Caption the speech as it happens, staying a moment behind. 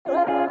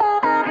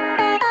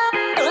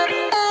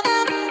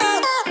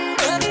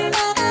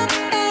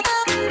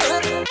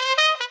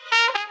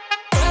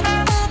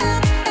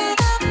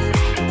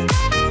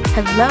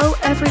Hello,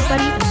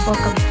 everybody, and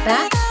welcome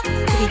back to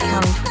the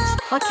Accounting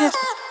Twins podcast,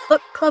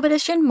 Book Club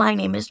Edition. My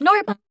name is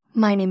Norma.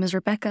 My name is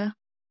Rebecca.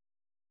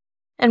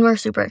 And we're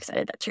super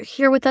excited that you're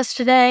here with us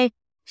today.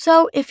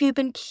 So if you've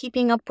been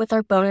keeping up with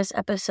our bonus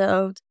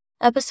episodes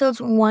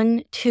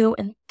 1, 2,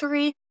 and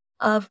 3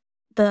 of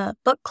the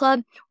book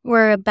club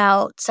were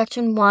about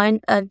section 1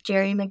 of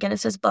Jerry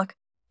McGinnis's book,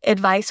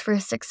 Advice for a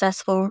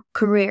Successful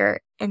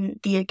Career in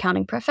the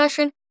Accounting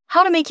Profession,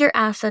 How to Make Your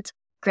Assets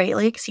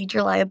Greatly Exceed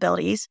Your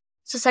Liabilities.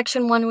 So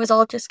section 1 was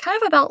all just kind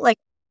of about like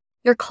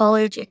your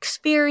college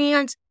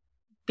experience,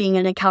 being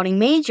an accounting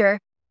major,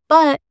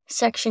 but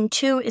section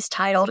 2 is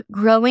titled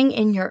Growing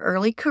in Your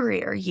Early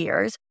Career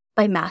Years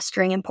by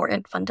Mastering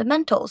Important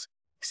Fundamentals.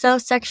 So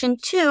section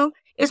 2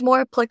 is more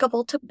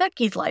applicable to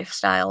Becky's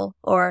lifestyle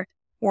or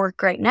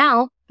work right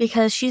now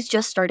because she's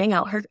just starting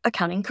out her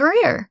accounting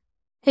career.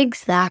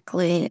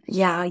 Exactly.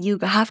 Yeah, you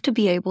have to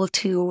be able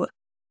to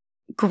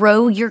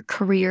grow your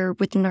career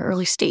within the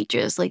early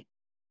stages. Like,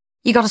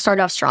 you got to start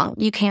off strong.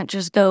 You can't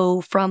just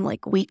go from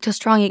like weak to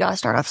strong. You got to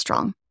start off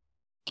strong.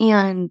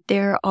 And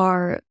there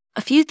are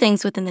a few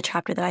things within the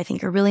chapter that I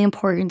think are really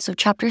important. So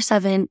chapter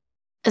 7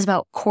 is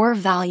about core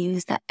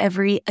values that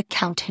every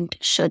accountant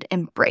should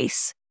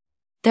embrace.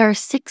 There are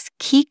 6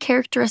 key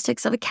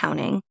characteristics of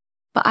accounting,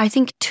 but I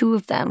think 2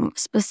 of them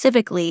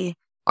specifically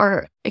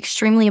are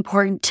extremely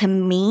important to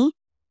me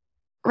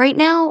right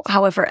now.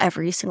 However,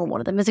 every single one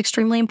of them is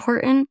extremely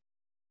important.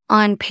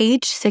 On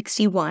page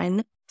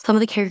 61, some of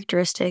the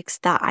characteristics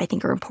that I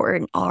think are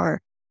important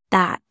are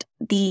that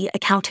the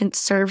accountant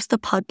serves the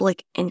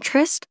public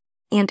interest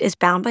and is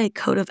bound by a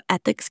code of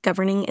ethics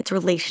governing its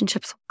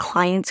relationships with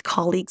clients,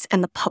 colleagues,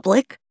 and the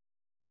public.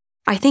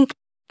 I think,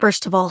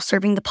 first of all,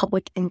 serving the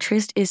public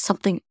interest is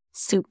something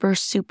super,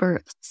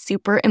 super,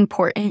 super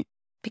important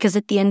because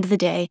at the end of the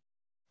day,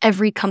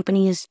 every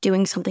company is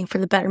doing something for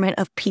the betterment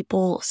of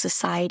people,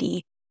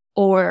 society,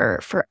 or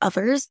for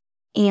others.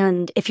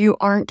 And if you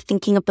aren't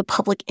thinking of the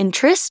public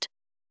interest,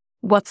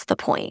 what's the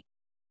point?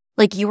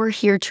 Like, you are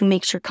here to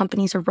make sure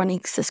companies are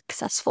running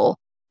successful.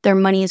 Their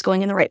money is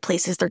going in the right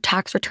places. Their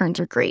tax returns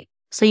are great.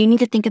 So you need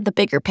to think of the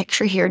bigger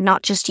picture here,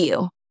 not just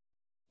you.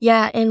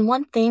 Yeah, and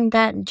one thing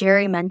that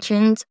Jerry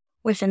mentions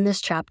within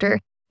this chapter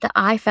that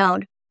I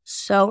found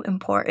so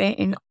important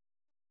and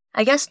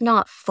I guess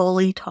not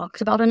fully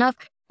talked about enough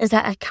is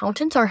that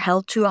accountants are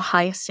held to a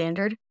high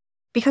standard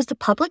because the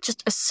public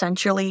just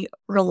essentially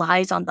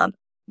relies on them.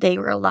 They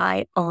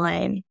rely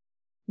on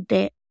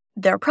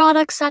their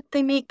products that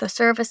they make, the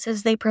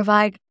services they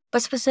provide,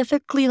 but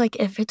specifically, like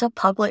if it's a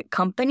public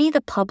company,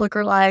 the public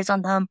relies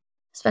on them,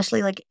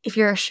 especially like if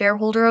you're a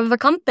shareholder of a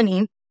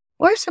company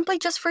or simply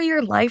just for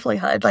your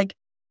livelihood. Like,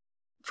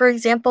 for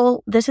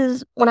example, this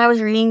is when I was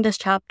reading this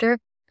chapter,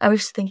 I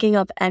was thinking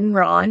of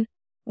Enron.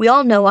 We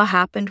all know what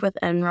happened with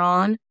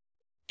Enron,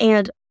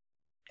 and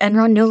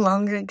Enron no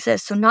longer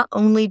exists. So not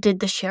only did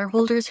the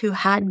shareholders who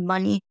had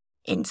money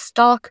in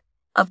stock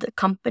of the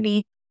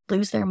company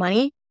lose their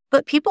money,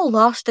 but people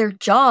lost their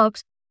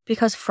jobs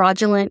because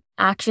fraudulent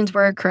actions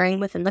were occurring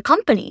within the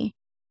company.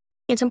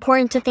 It's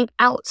important to think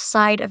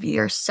outside of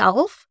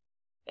yourself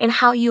and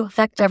how you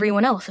affect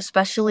everyone else,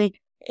 especially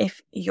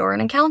if you're an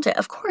accountant.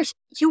 Of course,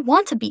 you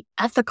want to be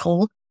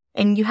ethical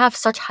and you have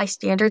such high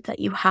standards that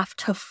you have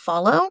to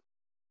follow,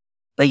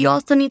 but you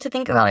also need to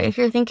think about it. If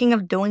you're thinking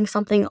of doing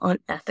something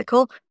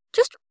unethical,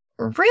 just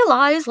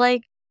realize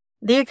like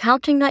the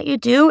accounting that you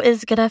do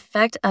is going to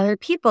affect other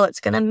people. It's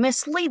going to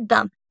mislead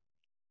them.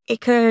 It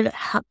could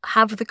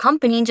have the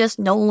company just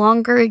no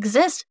longer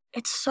exist.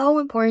 It's so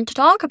important to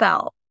talk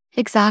about.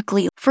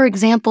 Exactly. For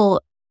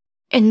example,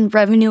 in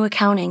revenue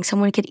accounting,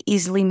 someone could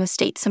easily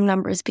misstate some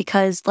numbers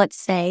because, let's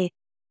say,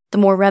 the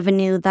more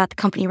revenue that the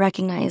company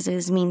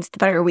recognizes means the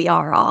better we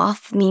are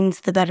off,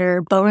 means the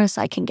better bonus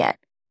I can get.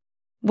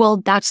 Well,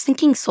 that's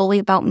thinking solely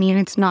about me and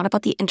it's not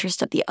about the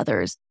interest of the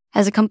others.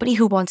 As a company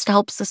who wants to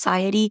help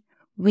society,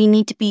 we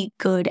need to be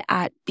good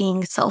at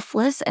being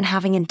selfless and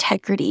having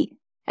integrity.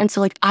 And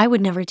so, like, I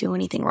would never do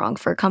anything wrong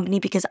for a company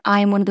because I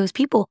am one of those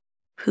people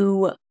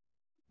who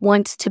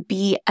wants to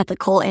be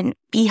ethical and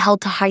be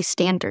held to high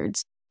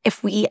standards.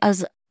 If we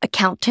as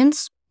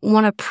accountants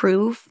want to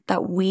prove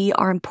that we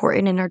are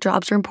important and our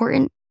jobs are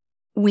important,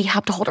 we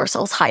have to hold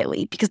ourselves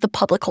highly because the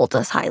public holds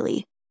us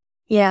highly.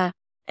 Yeah.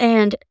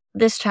 And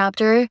this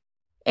chapter,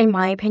 in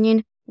my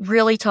opinion,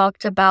 really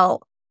talked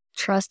about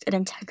trust and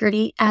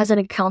integrity as an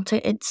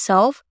accountant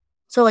itself.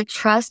 So, like,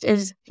 trust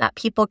is that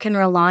people can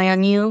rely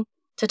on you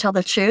to tell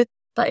the truth,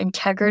 but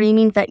integrity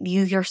means that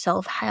you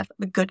yourself have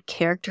the good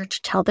character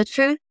to tell the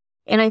truth.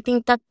 And I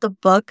think that the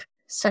book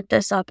set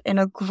this up in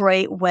a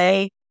great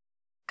way,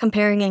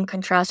 comparing and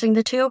contrasting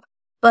the two,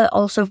 but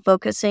also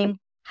focusing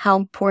how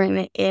important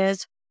it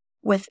is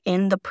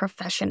within the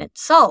profession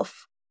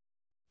itself.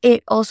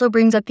 It also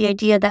brings up the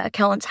idea that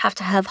accountants have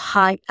to have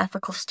high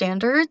ethical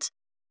standards,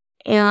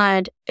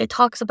 and it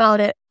talks about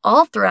it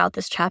all throughout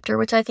this chapter,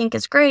 which I think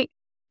is great.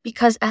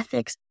 Because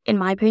ethics, in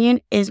my opinion,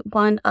 is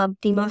one of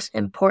the most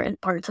important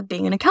parts of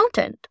being an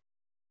accountant.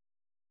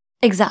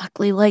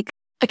 Exactly. Like,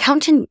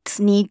 accountants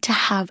need to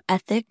have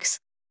ethics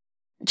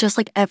just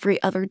like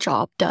every other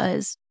job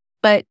does.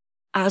 But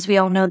as we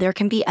all know, there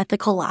can be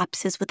ethical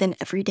lapses within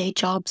everyday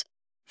jobs.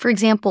 For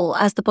example,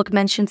 as the book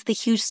mentions, the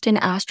Houston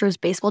Astros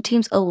baseball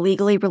teams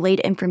illegally relayed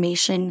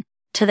information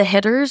to the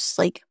hitters.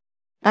 Like,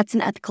 that's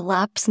an ethical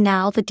lapse.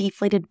 Now, the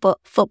deflated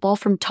football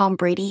from Tom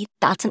Brady,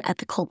 that's an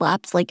ethical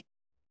lapse. Like,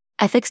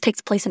 ethics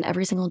takes place in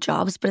every single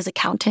job, but as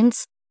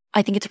accountants,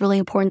 I think it's really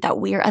important that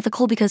we are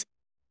ethical because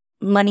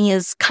money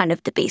is kind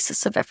of the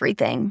basis of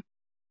everything,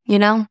 you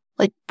know?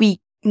 Like, we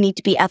need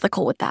to be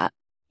ethical with that.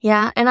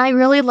 Yeah, and I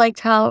really liked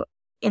how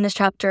in this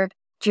chapter,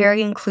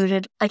 Jerry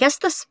included, I guess,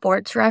 the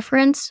sports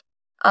reference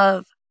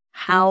of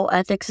how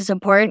ethics is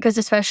important, because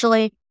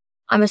especially,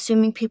 I'm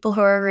assuming people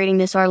who are reading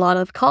this are a lot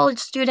of college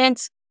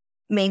students.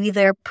 Maybe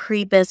they're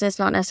pre-business,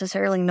 not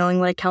necessarily knowing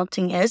what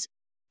accounting is.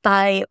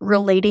 By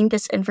relating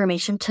this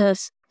information to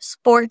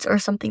sports or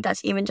something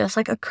that's even just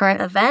like a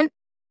current event,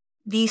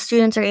 these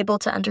students are able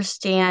to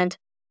understand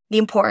the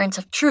importance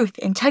of truth,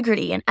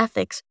 integrity, and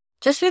ethics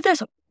just through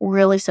this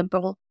really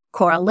simple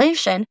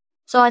correlation.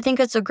 So I think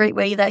it's a great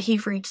way that he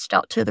reached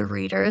out to the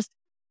readers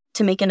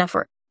to make an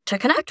effort to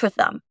connect with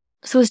them.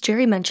 So as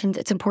Jerry mentioned,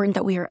 it's important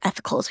that we are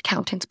ethical as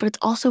accountants, but it's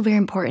also very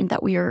important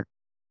that we are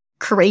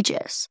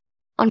courageous.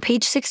 On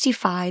page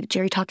 65,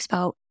 Jerry talks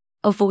about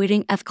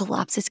avoiding ethical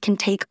lapses can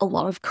take a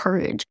lot of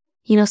courage.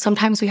 You know,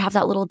 sometimes we have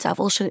that little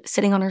devil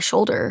sitting on our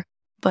shoulder,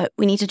 but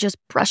we need to just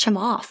brush him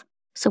off.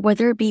 So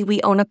whether it be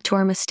we own up to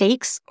our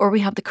mistakes or we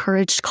have the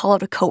courage to call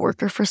out a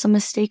coworker for some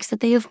mistakes that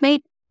they have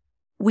made,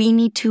 we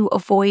need to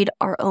avoid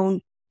our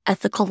own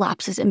ethical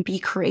lapses and be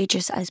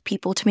courageous as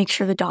people to make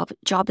sure the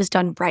job is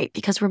done right.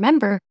 Because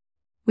remember,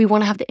 we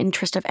want to have the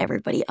interest of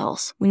everybody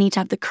else. We need to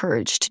have the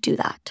courage to do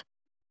that.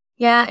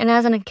 Yeah, and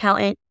as an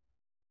accountant,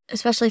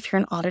 especially if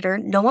you're an auditor,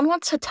 no one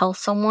wants to tell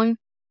someone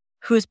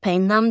who's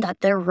paying them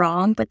that they're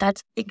wrong, but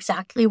that's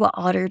exactly what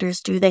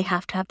auditors do. They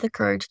have to have the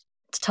courage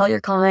to tell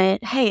your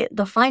client, hey,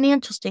 the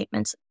financial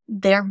statements,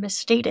 they're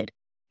misstated.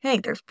 Hey,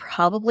 there's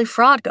probably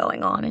fraud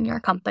going on in your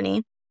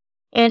company.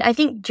 And I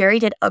think Jerry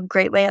did a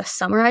great way of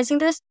summarizing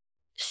this,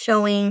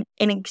 showing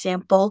an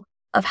example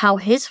of how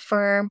his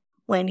firm,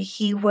 when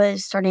he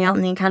was starting out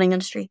in the accounting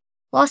industry,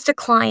 lost a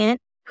client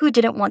who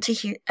didn't want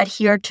to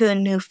adhere to a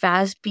new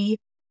FASB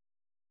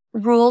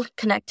rule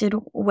connected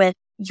with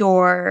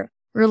your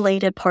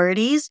related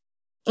parties.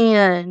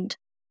 And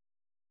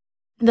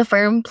the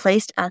firm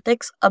placed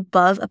ethics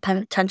above a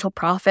potential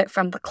profit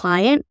from the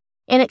client.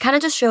 And it kind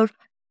of just showed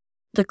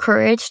the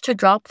courage to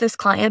drop this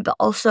client, but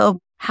also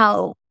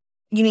how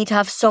you need to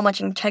have so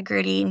much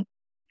integrity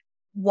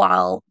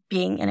while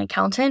being an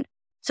accountant.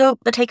 So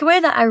the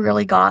takeaway that I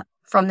really got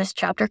from this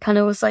chapter kind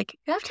of was like,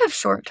 you have to have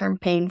short-term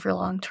pain for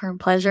long-term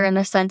pleasure. In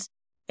the sense,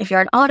 if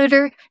you're an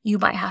auditor, you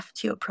might have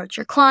to approach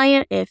your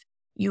client. If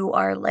you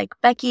are like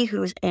Becky,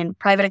 who's in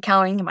private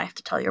accounting, you might have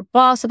to tell your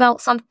boss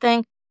about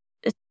something.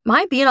 It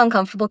might be an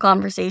uncomfortable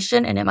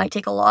conversation and it might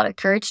take a lot of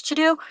courage to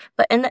do,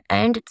 but in the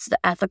end, it's the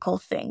ethical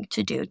thing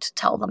to do to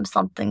tell them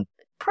something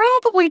they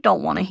probably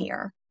don't want to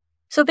hear.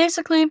 So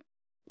basically,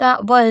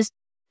 that was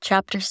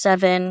chapter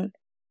 7,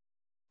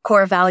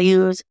 core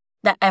values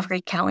that every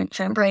accountant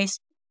should embrace.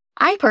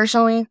 I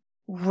personally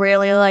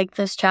really like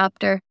this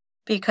chapter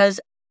because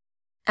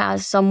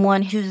as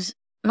someone who's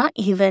not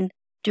even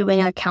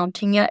doing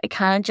accounting yet, it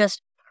kind of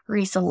just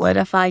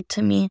re-solidified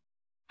to me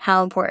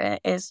how important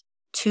it is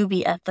to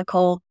be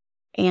ethical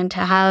and to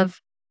have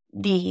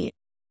the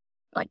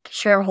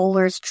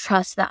shareholders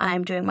trust that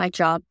I'm doing my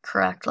job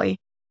correctly.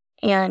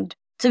 And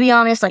to be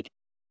honest,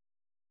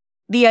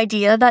 the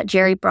idea that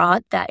Jerry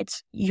brought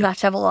that you have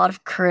to have a lot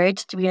of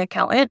courage to be an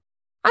accountant,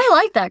 I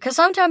like that because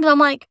sometimes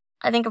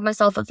I think of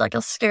myself as like a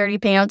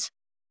scaredy pants.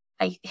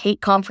 I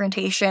hate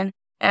confrontation.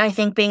 And I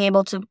think being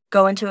able to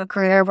go into a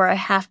career where I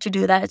have to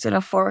do that is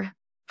going to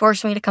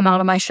force me to come out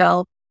of my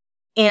shell.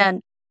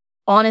 And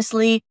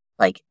honestly,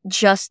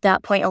 just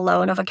that point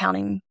alone of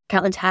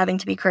accountants having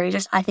to be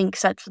courageous, I think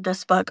sets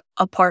this book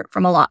apart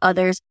from a lot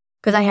others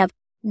because I have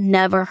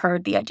never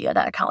heard the idea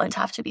that accountants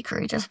have to be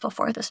courageous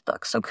before this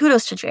book. So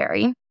kudos to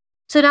Jerry.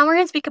 So now we're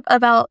going to speak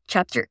about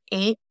chapter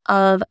 8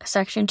 of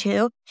section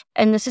 2,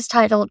 and this is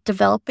titled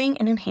Developing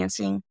and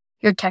Enhancing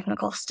Your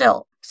Technical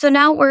Skill. So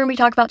now we're going to be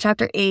talking about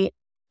chapter 8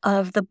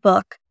 of the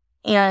book,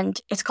 and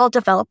it's called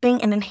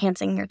Developing and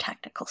Enhancing Your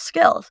Technical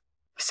Skills.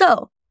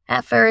 So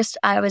at first,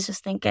 I was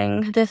just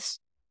thinking this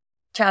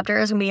chapter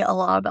is going to be a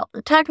lot about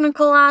the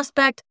technical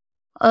aspect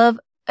of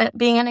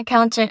being an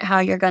accountant, how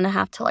you're going to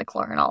have to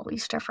learn all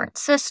these different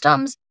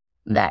systems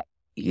that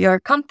your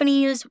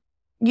company is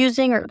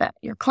using or that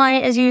your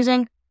client is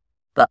using.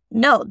 But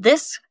no,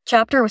 this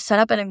chapter was set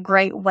up in a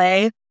great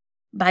way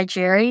by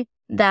Jerry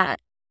that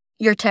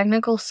your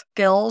technical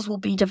skills will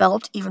be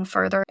developed even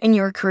further in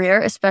your career,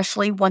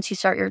 especially once you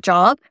start your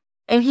job.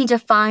 And he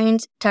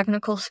defined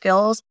technical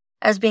skills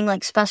as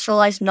being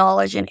specialized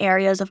knowledge in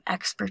areas of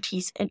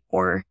expertise in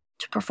order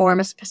to perform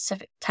a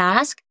specific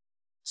task.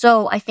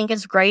 So I think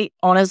it's great,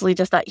 honestly,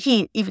 just that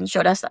he even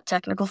showed us that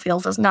technical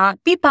skills is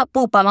not beep, bop,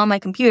 boop, I'm on my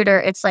computer.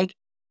 It's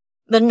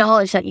the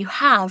knowledge that you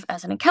have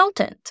as an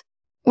accountant.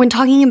 when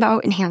talking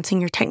about enhancing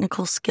your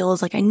technical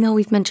skills, like I know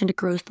we've mentioned a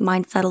growth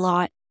mindset a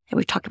lot, and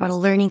we've talked about a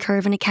learning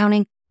curve in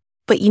accounting,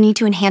 but you need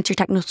to enhance your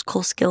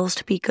technical skills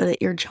to be good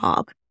at your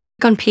job.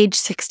 On page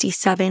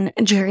 67,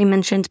 Jerry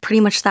mentions pretty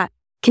much that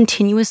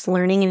continuous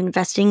learning and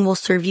investing will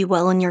serve you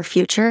well in your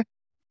future.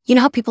 You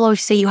know how people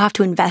always say you have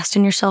to invest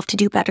in yourself to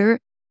do better?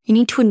 You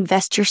need to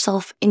invest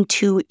yourself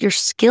into your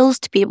skills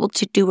to be able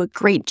to do a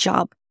great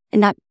job.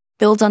 And that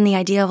builds on the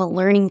idea of a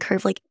learning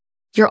curve. Like,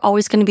 you're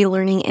always going to be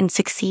learning and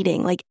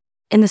succeeding. Like,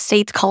 in the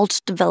States, college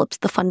develops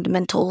the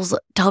fundamentals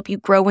to help you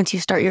grow once you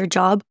start your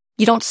job.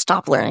 You don't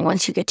stop learning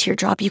once you get to your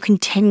job. You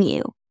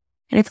continue.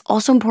 And it's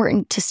also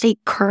important to stay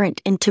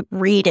current and to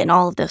read and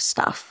all of this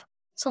stuff.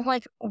 So,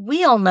 like,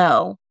 we all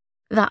know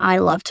that I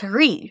love to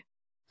read.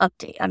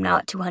 Update, I'm now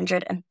at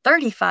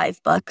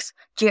 235 books.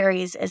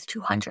 Jerry's is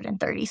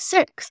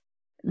 236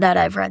 that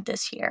I've read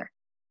this year.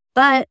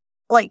 But,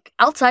 like,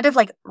 outside of,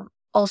 like,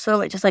 also,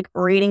 like, just, like,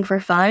 reading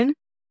for fun,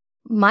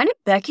 mine and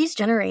Becky's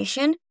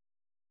generation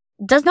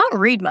does not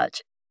read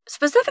much,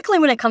 specifically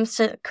when it comes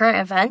to current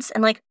events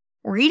and, like,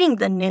 reading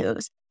the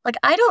news. Like,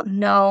 I don't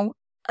know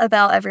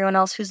about everyone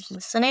else who's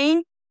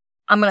listening.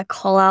 I'm going to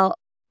call out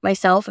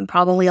myself and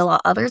probably a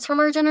lot others from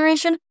our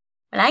generation.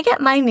 When I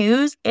get my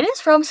news, it is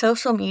from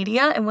social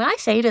media. And when I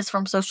say it is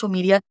from social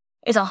media,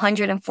 it's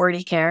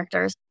 140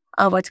 characters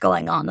of what's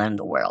going on in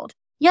the world.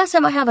 Yes,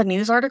 it might have a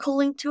news article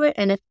linked to it.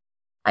 And if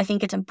I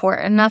think it's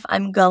important enough,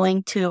 I'm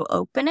going to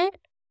open it.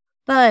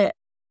 But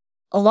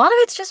a lot of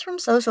it's just from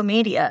social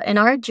media. And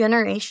our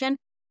generation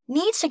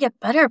needs to get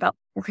better about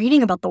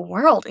reading about the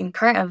world and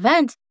current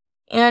events.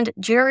 And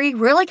Jerry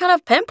really kind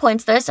of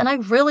pinpoints this. And I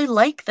really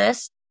like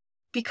this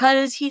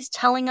because he's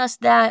telling us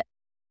that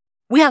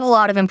we have a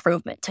lot of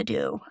improvement to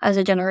do as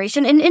a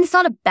generation. And it's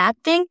not a bad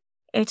thing.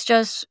 It's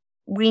just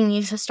we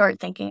need to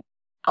start thinking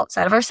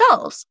outside of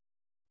ourselves.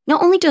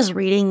 Not only does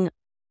reading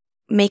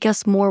make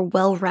us more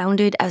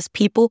well-rounded as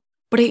people,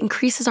 but it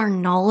increases our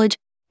knowledge.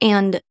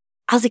 And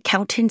as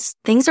accountants,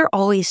 things are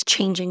always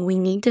changing. We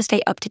need to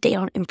stay up to date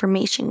on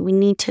information. We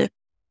need to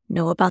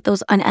know about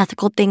those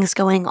unethical things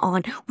going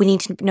on. We need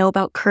to know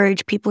about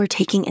courage people are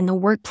taking in the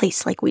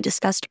workplace, like we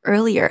discussed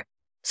earlier.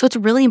 So it's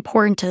really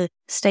important to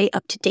stay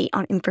up to date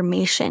on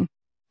information.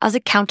 As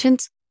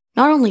accountants,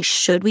 not only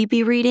should we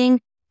be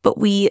reading, but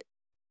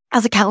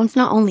as accountants,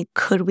 not only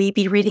could we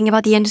be reading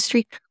about the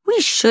industry,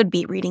 we should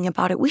be reading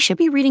about it. We should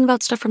be reading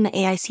about stuff from the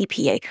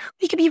AICPA.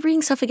 We could be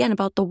reading stuff again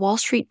about the Wall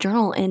Street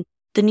Journal and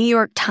the New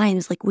York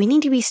Times. Like, we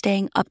need to be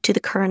staying up to the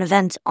current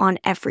events on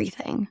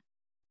everything.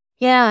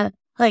 Yeah,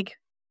 like,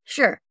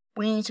 sure,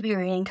 we need to be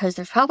reading because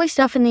there's probably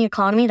stuff in the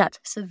economy that's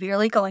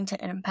severely going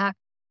to impact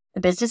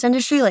the business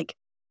industry. Like,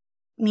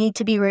 need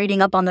to be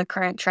reading up on the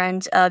current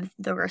trends of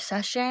the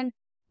recession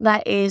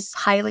that is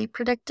highly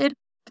predicted.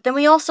 But then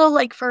we also,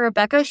 like, for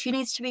Rebecca, she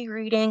needs to be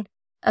reading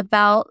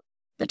about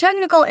the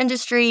technical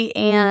industry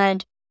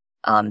and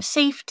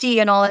safety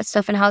and all that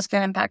stuff and how it's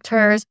going to impact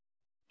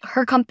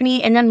her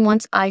company. And then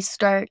once I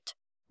start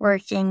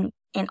working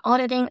in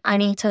auditing, I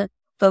need to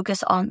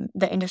focus on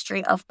the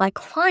industry of my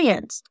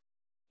clients.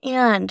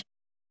 And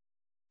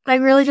I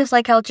really just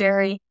like how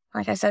Jerry,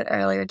 like I said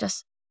earlier,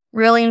 just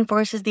really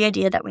enforces the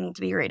idea that we need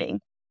to be reading.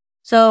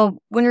 So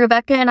when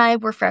Rebecca and I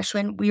were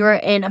freshmen, we were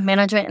in a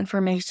management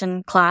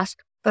information class,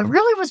 but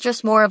really was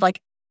just more of, like,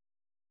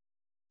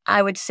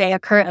 I would say, a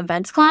current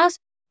events class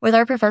with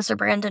our professor,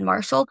 Brandon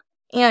Marshall.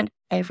 And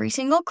every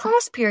single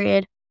class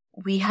period,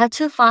 we had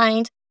to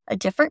find a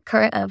different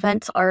current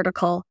events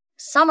article,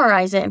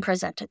 summarize it, and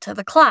present it to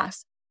the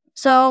class.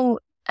 So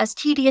as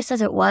tedious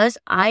as it was,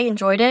 I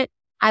enjoyed it.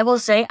 I will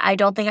say I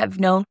don't think I've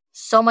known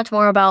so much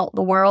more about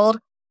the world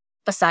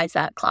besides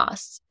that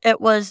class.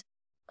 It was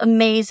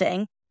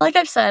amazing. Like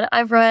I've said,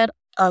 I've read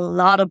a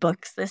lot of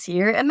books this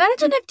year.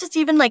 Imagine if just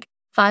even like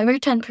 5 or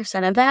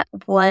 10% of that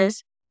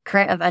was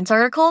current events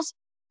articles.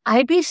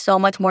 I'd be so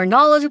much more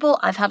knowledgeable.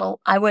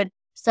 I would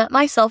set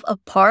myself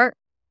apart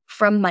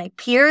from my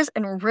peers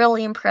and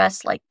really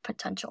impress, like,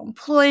 potential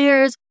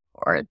employers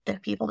or the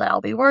people that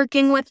I'll be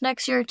working with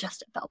next year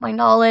just about my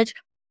knowledge.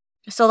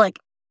 So, like,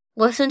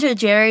 listen to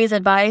Jerry's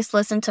advice,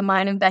 listen to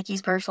mine and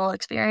Becky's personal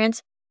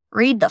experience,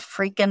 read the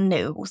freaking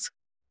news.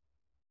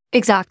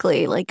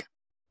 Exactly. Like,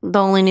 the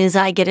only news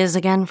I get is,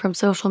 again, from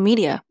social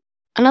media.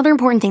 Another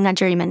important thing that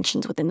Jerry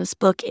mentions within this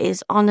book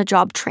is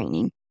on-the-job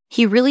training.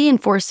 He really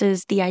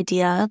enforces the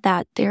idea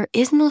that there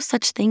is no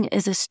such thing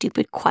as a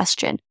stupid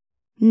question.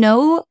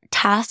 No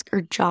task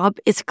or job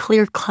is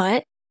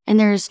clear-cut, and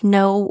there's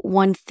no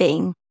one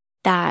thing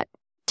that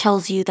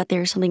tells you that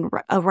there's something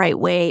a right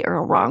way or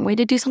a wrong way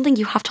to do something.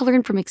 You have to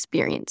learn from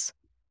experience.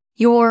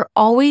 You're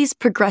always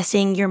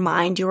progressing your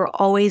mind. You're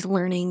always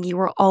learning. You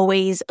are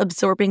always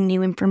absorbing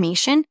new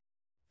information.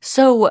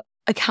 So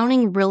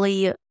accounting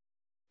really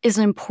is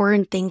an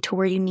important thing to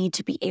where you need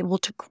to be able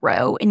to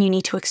grow and you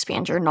need to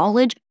expand your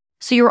knowledge.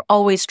 So you're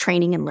always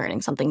training and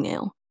learning something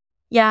new.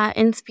 Yeah,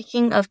 and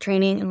speaking of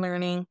training and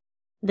learning,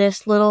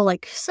 this little,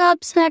 like,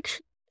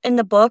 subsection in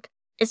the book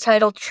is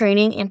titled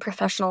Training in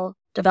Professional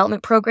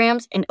Development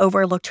Programs and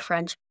Overlooked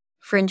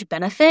Fringe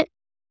Benefit.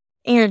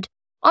 And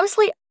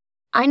honestly,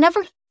 I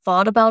never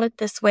thought about it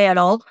this way at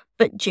all,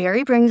 but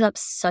Jerry brings up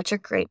such a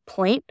great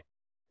point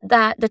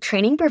that the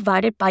training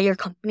provided by your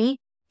company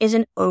is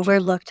an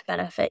overlooked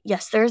benefit.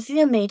 Yes, there's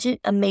the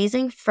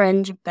amazing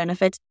fringe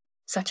benefits,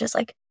 such as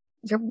like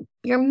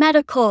your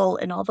medical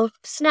and all the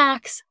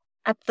snacks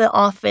at the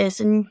office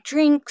and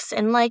drinks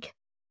and like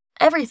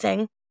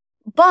everything.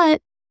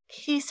 But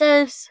he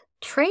says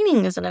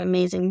training is an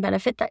amazing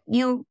benefit that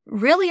you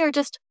really are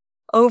just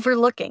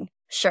overlooking.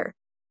 Sure,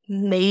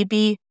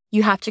 maybe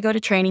you have to go to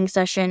training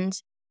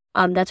sessions.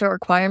 That's a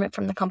requirement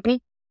from the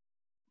company.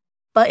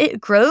 But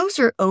it grows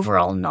your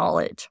overall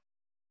knowledge.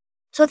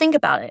 So think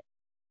about it.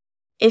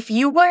 If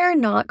you were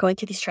not going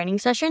to these training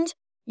sessions,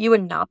 you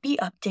would not be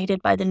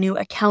updated by the new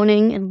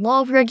accounting and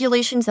law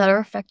regulations that are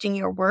affecting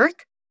your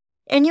work,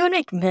 and you would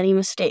make many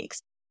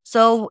mistakes.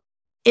 So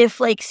if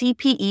like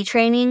CPE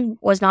training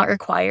was not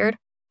required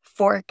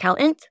for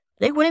accountants,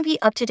 they wouldn't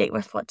be up to date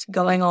with what's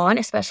going on,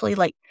 especially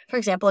like, for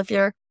example, if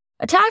you're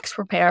a tax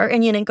preparer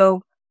and you didn't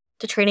go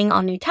to training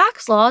on new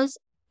tax laws,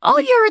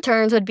 all your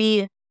returns would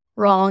be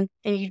wrong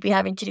and you'd be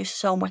having to do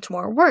so much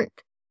more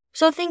work.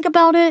 So think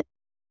about it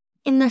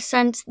in the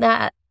sense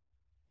that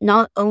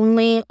not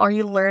only are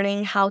you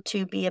learning how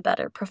to be a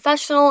better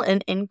professional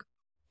and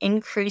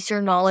increase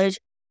your knowledge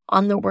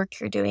on the work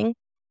you're doing,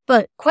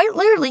 but quite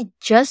literally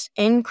just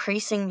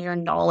increasing your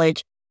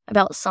knowledge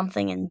about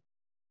something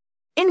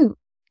in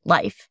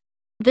life.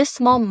 This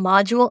small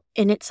module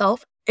in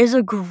itself is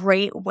a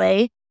great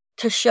way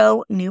to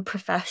show new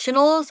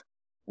professionals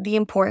the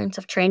importance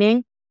of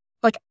training.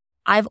 Like,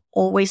 I've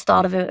always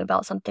thought of it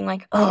about something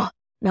like, oh,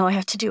 now I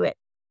have to do it.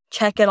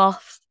 Check it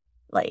off,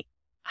 like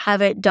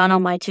have it done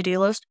on my to-do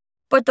list.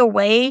 But the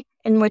way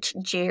in which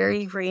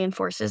Jerry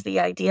reinforces the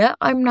idea,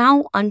 I'm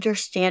now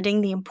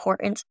understanding the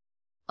importance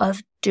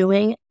of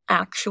doing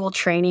actual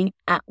training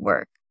at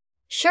work.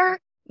 Sure,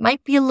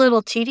 might be a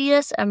little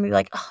tedious and be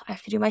like, oh, I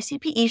have to do my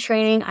CPE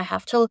training. I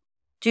have to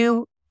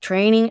do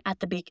training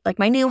at like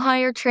my new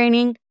hire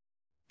training.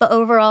 But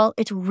overall,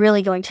 it's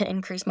really going to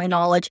increase my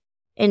knowledge.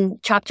 In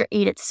chapter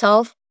 8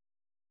 itself,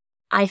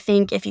 I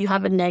think if you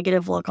have a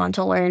negative look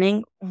onto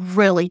learning,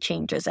 really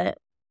changes it.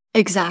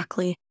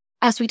 Exactly.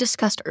 As we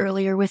discussed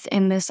earlier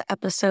within this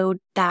episode,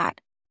 that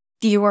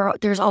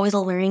there's always a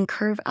learning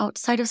curve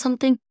outside of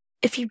something.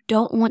 If you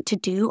don't want to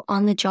do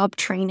on-the-job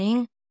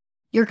training,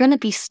 you're going to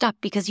be stuck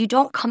because you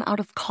don't come out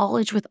of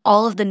college with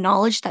all of the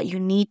knowledge that you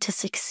need to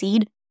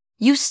succeed.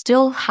 You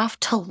still have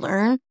to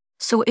learn.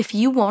 So if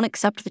you won't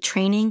accept the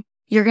training,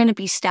 you're going to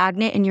be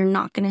stagnant and you're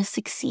not going to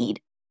succeed.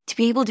 To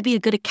be able to be a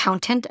good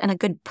accountant and a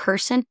good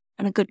person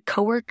and a good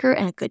coworker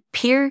and a good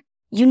peer,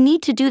 you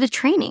need to do the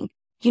training.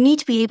 You need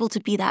to be able to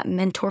be that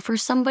mentor for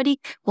somebody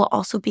while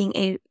also being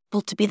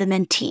able to be the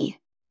mentee.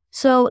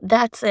 So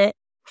that's it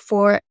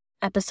for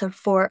episode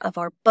 4 of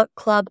our book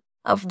club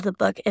of the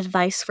book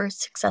Advice for a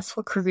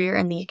Successful Career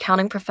in the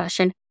Accounting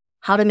Profession,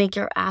 How to Make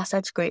Your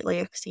Assets Greatly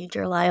Exceed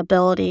Your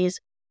Liabilities.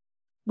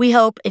 We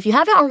hope, if you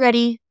haven't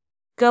already,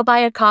 go buy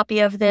a copy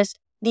of this.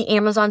 The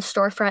Amazon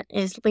storefront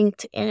is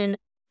linked in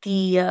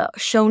the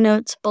show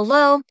notes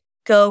below.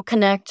 Go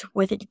connect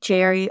with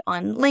Jerry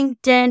on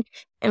LinkedIn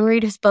and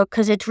read his book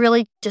because it's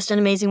really just an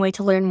amazing way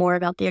to learn more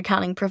about the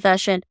accounting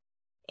profession.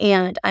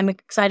 And I'm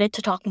excited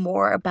to talk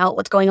more about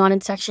what's going on in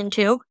Section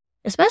 2,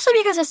 especially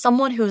because as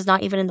someone who's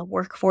not even in the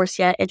workforce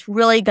yet, it's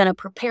really going to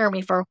prepare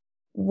me for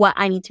what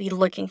I need to be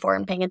looking for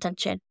and paying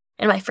attention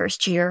in my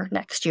first year,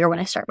 next year when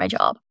I start my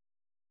job.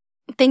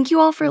 Thank you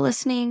all for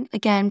listening.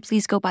 Again,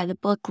 please go buy the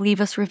book, leave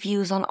us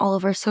reviews on all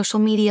of our social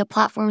media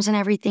platforms and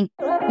everything.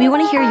 We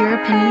want to hear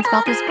your opinions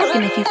about this book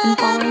and if you've been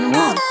following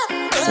along.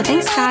 So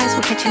thanks, guys.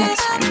 We'll catch you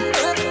next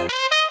time.